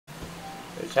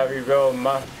That's how we roll,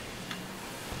 ma.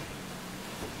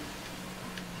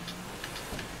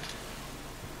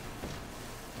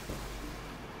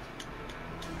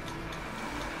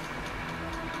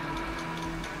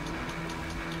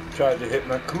 Tried to hit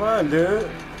my, come on, dude.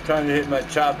 Trying to hit my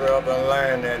chopper up on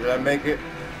land there. Did I make it?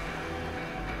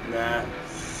 Nah,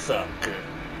 sucker.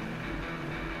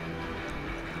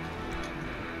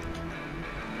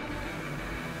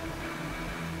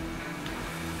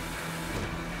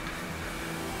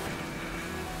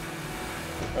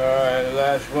 Alright,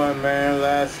 last one, man,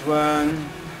 last one.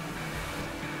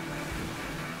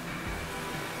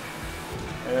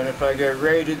 And then if I get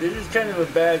raided, this is kind of a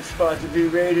bad spot to be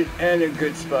raided and a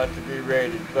good spot to be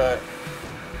raided, but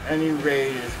any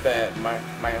raid is bad.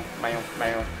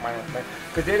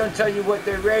 Because they don't tell you what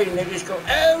they're raiding, they just go,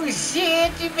 oh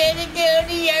shit, you better go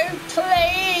to your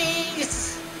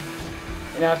place.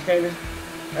 You know, Skaven?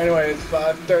 Anyway, it's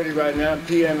 5:30 right now,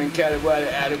 PM in Cali,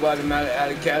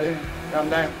 I'm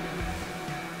down.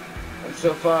 And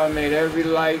so far I made every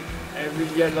light, every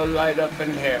yellow light up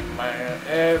in here, man.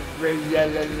 Every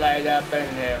yellow light up in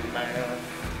here, man.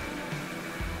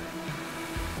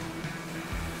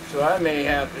 So I may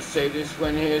have to say this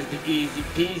one here is the easy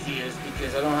peasiest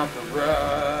because I don't have to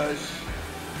rush.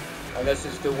 Unless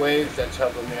it's the waves that's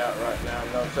helping me out right now,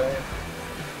 you know what I'm saying?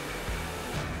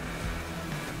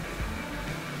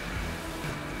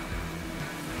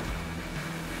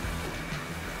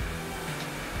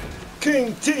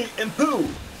 King T and Pooh.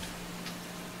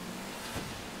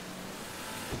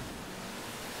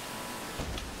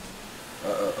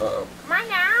 Come on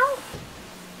now.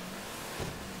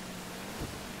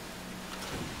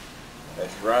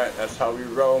 That's right. That's how we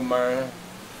roll, man.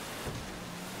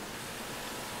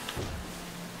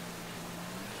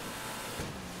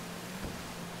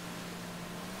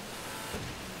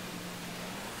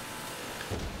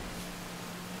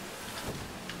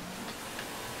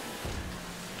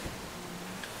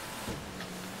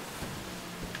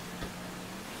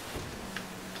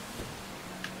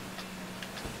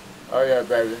 Oh yeah,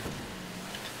 baby.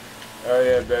 Oh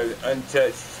yeah, baby.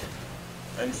 Untouched,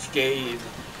 unscathed.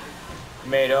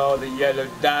 Made all the yellow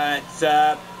dots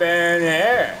up in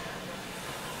here.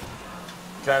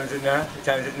 What time is it now? What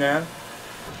time is it now?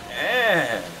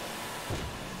 Yeah.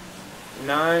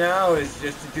 9 hours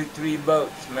just to do 3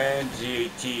 boats, man.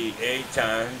 GTA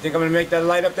time. Think I'm gonna make that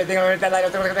light up? Think I'm gonna make that light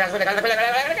up?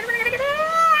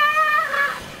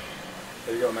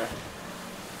 There you go, man.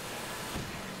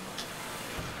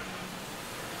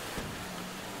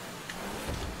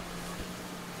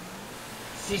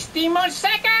 Sistema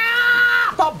seca!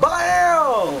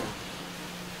 Ba-bam!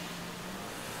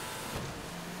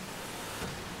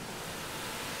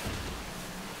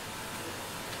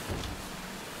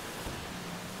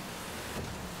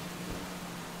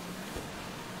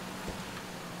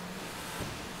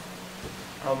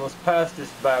 Almost passed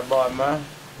this bad boy, man.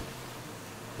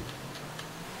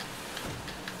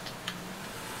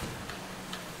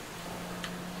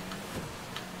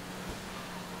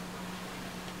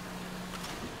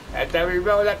 After we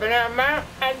roll up in there, man.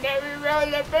 After we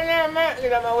roll up in there, man.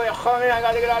 Get out my way, homie. I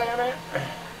gotta get out of here, man.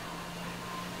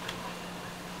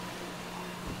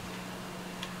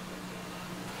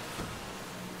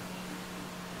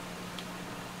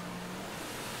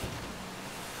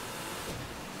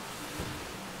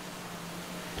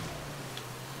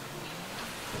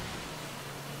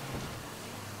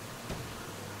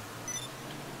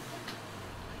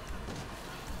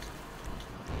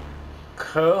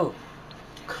 Cool.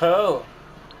 Cool.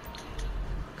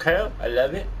 Cool. I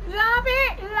love it. Love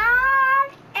it.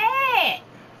 Love it.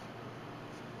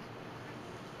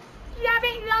 Love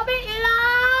it. Love it.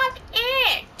 Love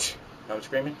it. I was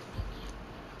screaming.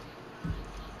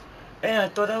 Hey, I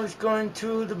thought I was going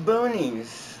to the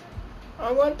boonies.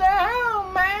 Oh, what the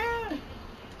hell, man?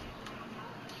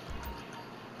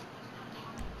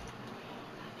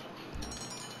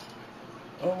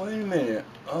 Oh, wait a minute.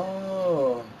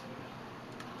 Oh.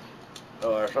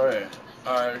 Oh, I see.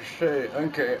 I see.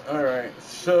 Okay, alright.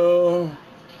 So...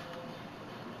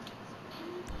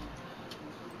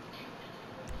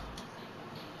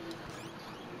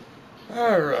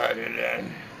 Alrighty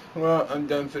then. Well, I'm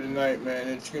done for the night, man.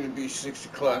 It's gonna be 6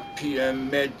 o'clock p.m.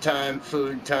 med time,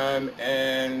 food time,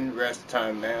 and rest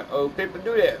time, man. Oh, people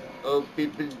do that. Oh,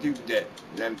 people do that.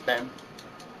 Bam.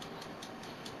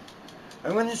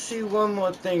 I'm gonna see one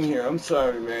more thing here. I'm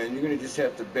sorry, man. You're gonna just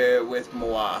have to bear with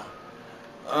Moolah.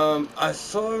 I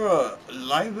saw a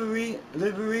livery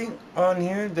on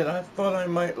here that I thought I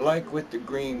might like with the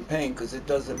green paint because it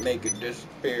doesn't make it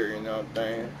disappear, you know what I'm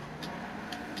saying?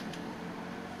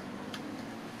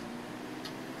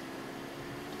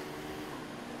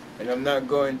 And I'm not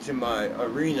going to my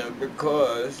arena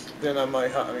because then I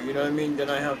might have, you know what I mean? Then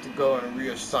I have to go and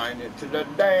reassign it to the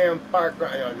damn park.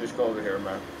 I'll just go over here,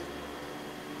 man.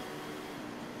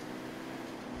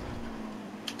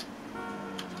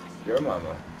 Your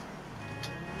mama.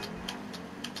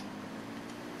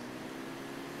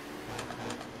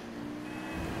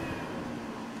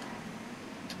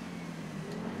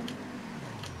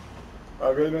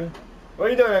 Oh, really, man? What are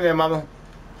you doing in there, mama?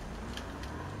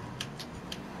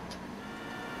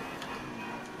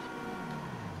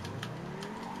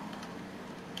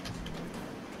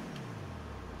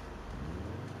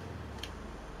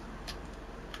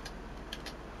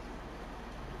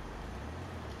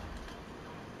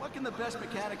 What can the best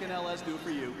mechanic in LS do for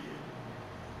you?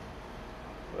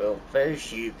 Well,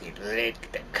 first you could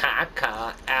lick the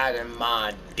caca out of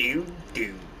my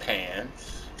doo-doo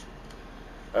pants.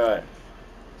 Alright.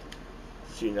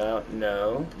 See now,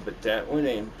 no, but that one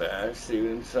ain't bad. See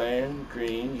what I'm saying?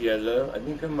 Green, yellow. I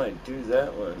think I might do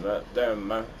that one right there,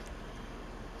 man.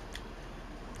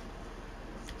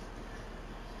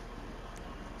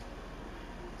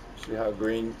 See how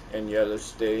green and yellow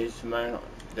stays, man?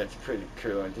 That's pretty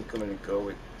cool. I think I'm gonna go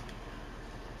with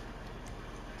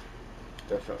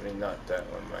definitely not that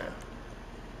one, man.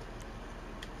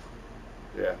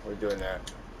 Yeah, we're doing that.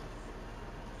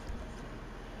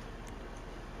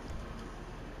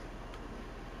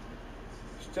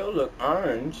 Still look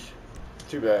orange.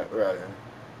 Too bad, rather.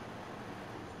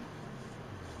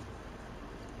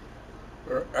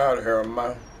 We're out of here,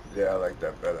 man. Yeah, I like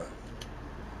that better.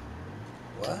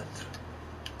 What?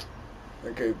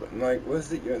 Okay, but like,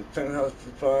 what's it? You're in penthouse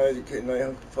for 5, you get night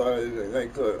house for 5,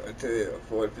 nightclub, I tell you,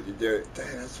 450 there.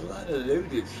 Damn, that's a lot of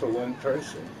lootage for one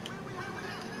person.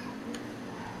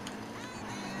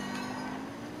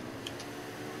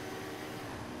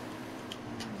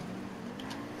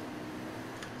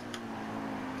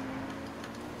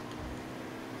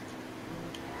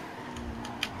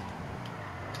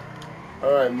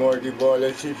 Alright, Morty boy,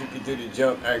 let's see if you can do the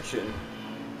jump action.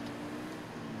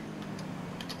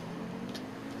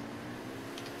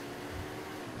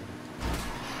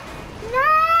 No!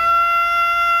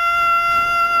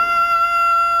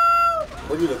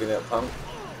 What are you looking at, punk?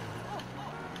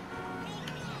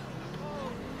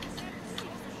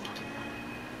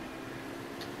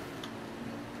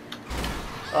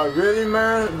 Oh, really,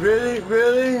 man? Really?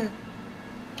 Really?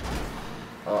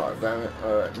 Oh, damn it.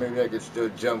 Alright, maybe I could still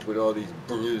jump with all these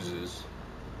bruises.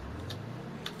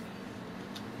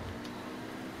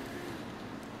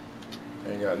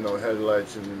 Ain't got no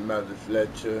headlights in the Mother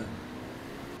Fletcher.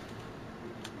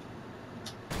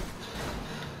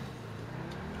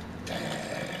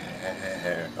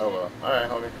 Oh well. Alright,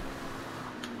 homie.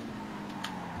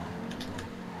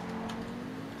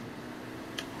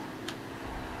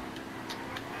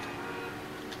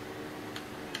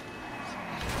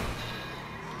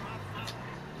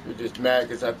 You're just mad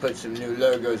because I put some new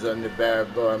logos on the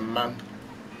bad boy, man.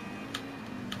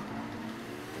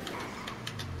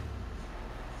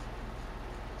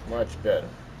 Much better.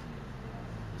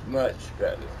 Much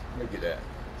better. Look at that.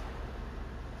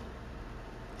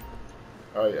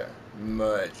 Oh yeah,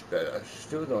 much better. I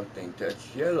still don't think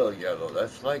that's yellow.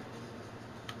 That's like,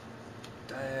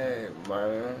 dang,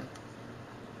 man.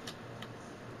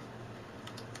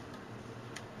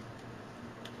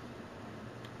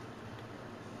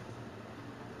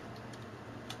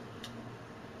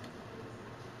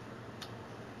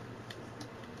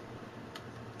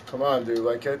 Come on, dude.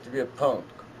 Like, you have to be a punk.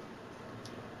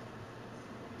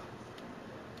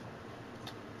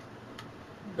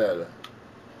 Better.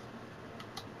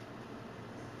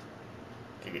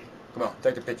 Come on,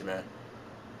 take the picture, man.